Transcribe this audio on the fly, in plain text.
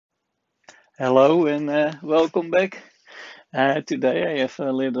Hello and welcome back. Today I have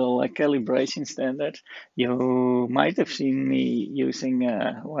a little calibration standard. You might have seen me using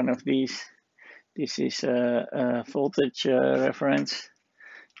one of these. This is a voltage reference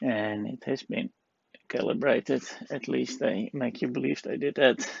and it has been calibrated. At least they make you believe they did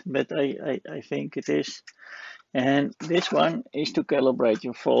that, but I think it is. And this one is to calibrate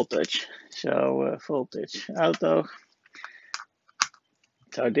your voltage. So voltage auto.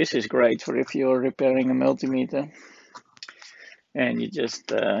 So this is great for if you're repairing a multimeter and you just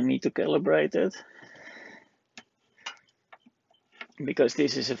need to calibrate it because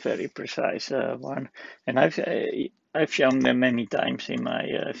this is a very precise one, and I've shown them many times in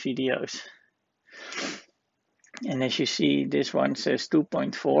my videos. And as you see, this one says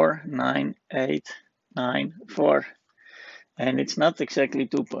 2.49894, and it's not exactly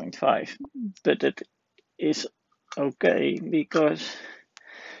 2.5, but it is okay because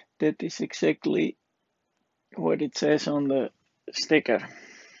that is exactly what it says on the sticker.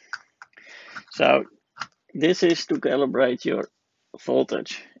 So this is to calibrate your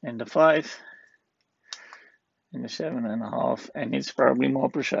voltage and the 5 and the 7.5, and it's probably more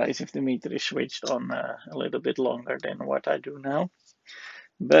precise if the meter is switched on a little bit longer than what I do now.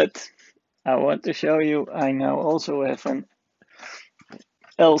 But I want to show you I now also have an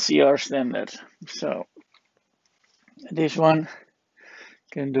LCR standard. So this one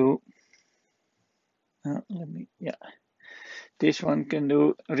can do this one can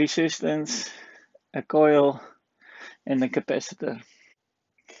do resistance, a coil, and a capacitor.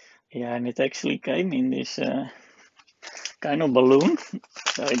 Yeah, and it actually came in this kind of balloon,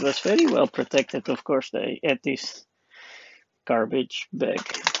 so it was very well protected. Of course, they had this garbage bag,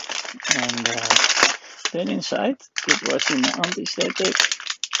 and then inside it was in anti-static,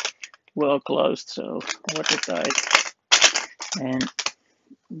 well closed, so watertight, and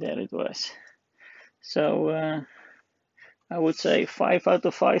there it was. So I would say 5 out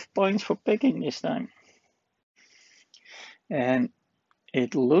of 5 points for picking this time. And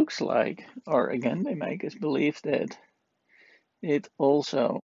it looks like, or again, they make us believe that it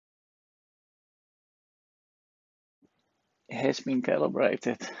also has been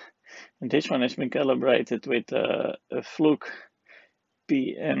calibrated. And this one has been calibrated with a Fluke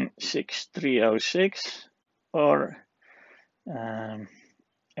PN6306 or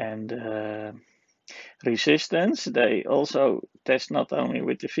resistance. They also test not only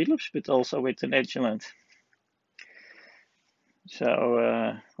with the Philips but also with the Agilent.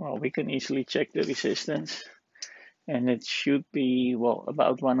 So well, we can easily check the resistance, and it should be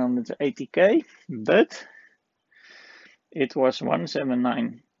about 180k, but it was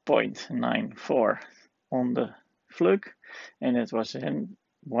 179.94 on the Fluke, and it was in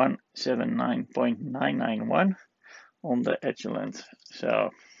 179.991 on the Agilent.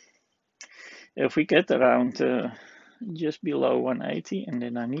 So if we get around just below 180, and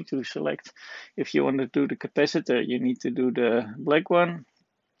then I need to select, if you want to do the capacitor, you need to do the black one,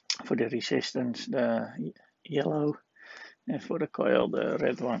 for the resistance the yellow, and for the coil the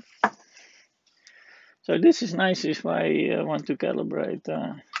red one. So this is nice if I want to calibrate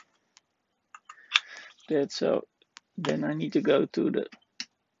that. So then I need to go to the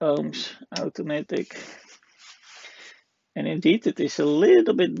ohms automatic, and indeed it is a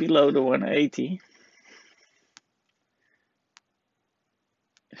little bit below the 180.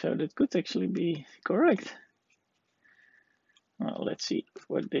 So that could actually be correct. Well, let's see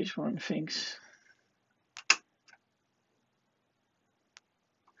what this one thinks.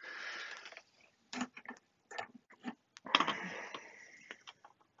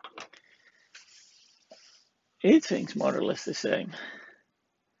 It thinks more or less the same.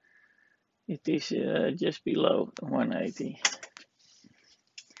 It is just below 180.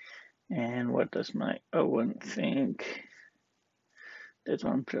 And what does my Owen think? That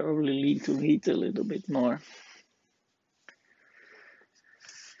one probably need to heat a little bit more.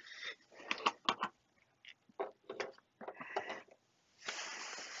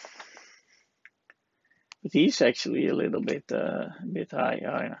 But he's actually a little bit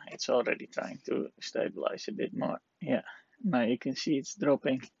high. It's already trying to stabilize a bit more. Yeah, now you can see it's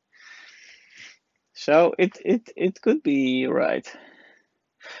dropping. So it could be right.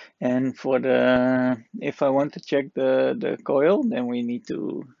 And for if I want to check the coil, then we need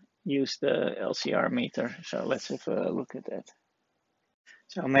to use the LCR meter. So let's have a look at that.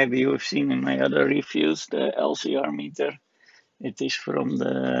 So maybe you've seen in my other reviews the LCR meter. It is from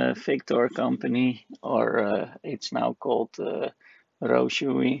the Victor company, or it's now called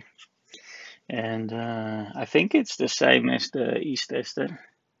Roshui. And I think it's the same as the East Tester.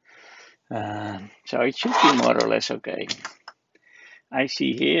 So it should be more or less okay. I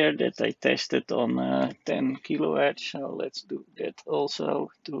see here that I tested on 10 kilohertz, so let's do that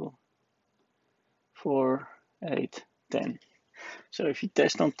also to 4, 8, 10. So if you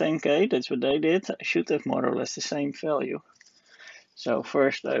test on 10K, that's what I did, I should have more or less the same value. So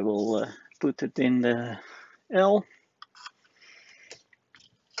first I will put it in the L,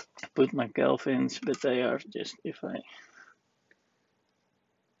 put my kelvins, but they are just, if I,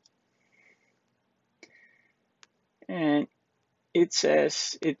 and it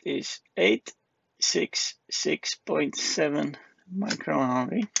says it is 866.7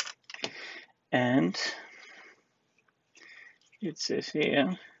 microhenry, and it says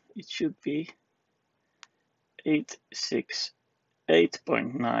here it should be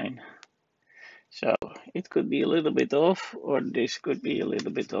 868.9. So it could be a little bit off, or this could be a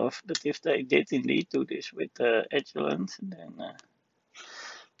little bit off. But if they did indeed do this with the Agilent, then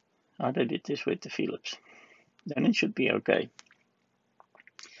or they did this with the Philips, then it should be okay.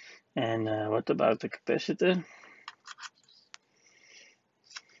 And what about the capacitor?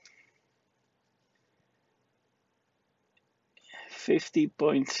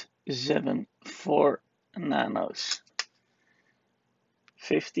 50.74 nanos.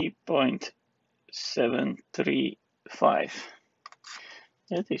 50.735.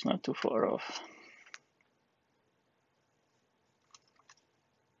 That is not too far off.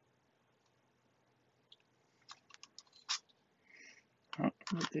 Oh,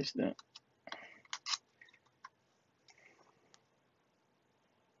 that is the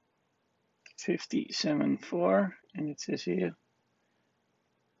 57.4, and it says here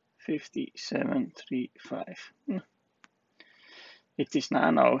 57.35. It is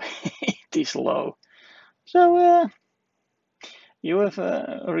nano, it is low. So you have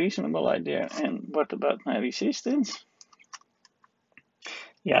a reasonable idea. And what about my resistance?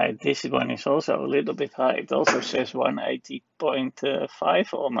 Yeah, this one is also a little bit high. It also says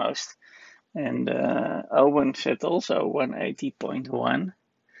 180.5 almost. And Owen said also 180.1.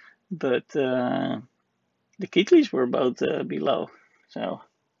 But the Kitleys were both below. So,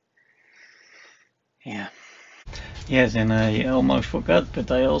 yeah. Yes, and I almost forgot,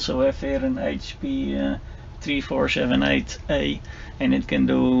 but I also have here an HP 3478A, and it can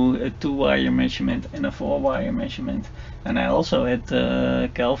do a 2-wire measurement and a 4-wire measurement. And I also had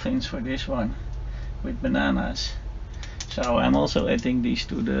Kelvins for this one with bananas. So I'm also adding these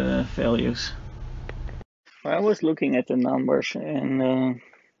to the values. I was looking at the numbers, and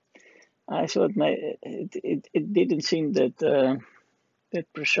I thought it didn't seem that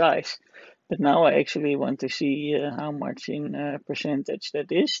precise. But now I actually want to see how much in percentage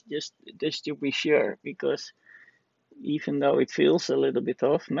that is, just to be sure, because even though it feels a little bit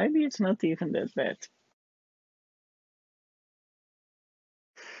off, maybe it's not even that bad.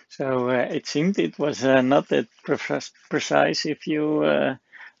 So it seemed it was not that precise if you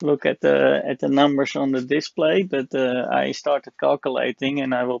look at the numbers on the display. But I started calculating,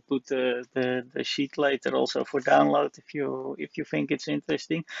 and I will put the sheet later also for download if you think it's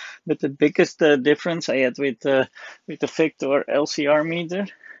interesting. But the biggest difference I had with the Victor LCR meter,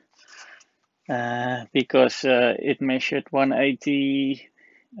 because it measured 180,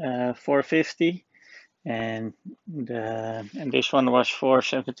 450. And this one was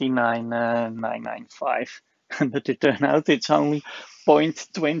 479,995, but it turned out it's only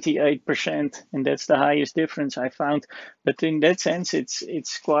 0.28%, and that's the highest difference I found. But in that sense,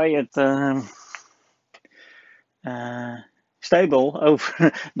 it's quite stable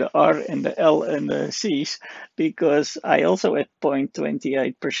over the R and the L and the C's, because I also had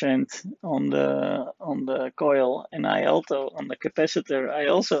 0.28% on the coil, and I also on the capacitor I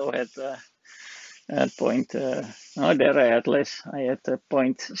also had. Point, no, there I had less. I had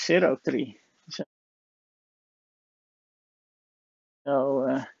 0.03.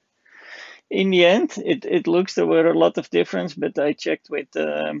 So in the end, it looks there were a lot of difference, but I checked with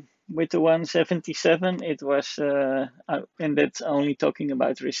the 177. It was, and that's only talking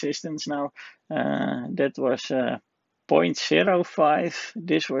about resistance now. That was 0.05.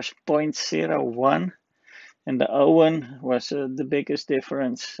 This was 0.01. And the Owen was the biggest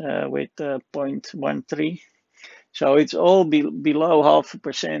difference with 0.13. So it's all below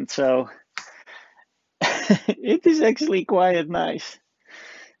 0.5%. So it is actually quite nice.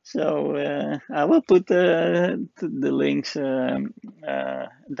 So I will put the links down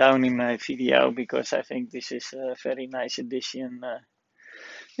in my video, because I think this is a very nice addition,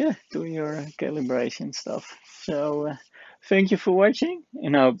 yeah, to your calibration stuff. So thank you for watching,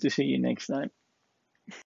 and I hope to see you next time.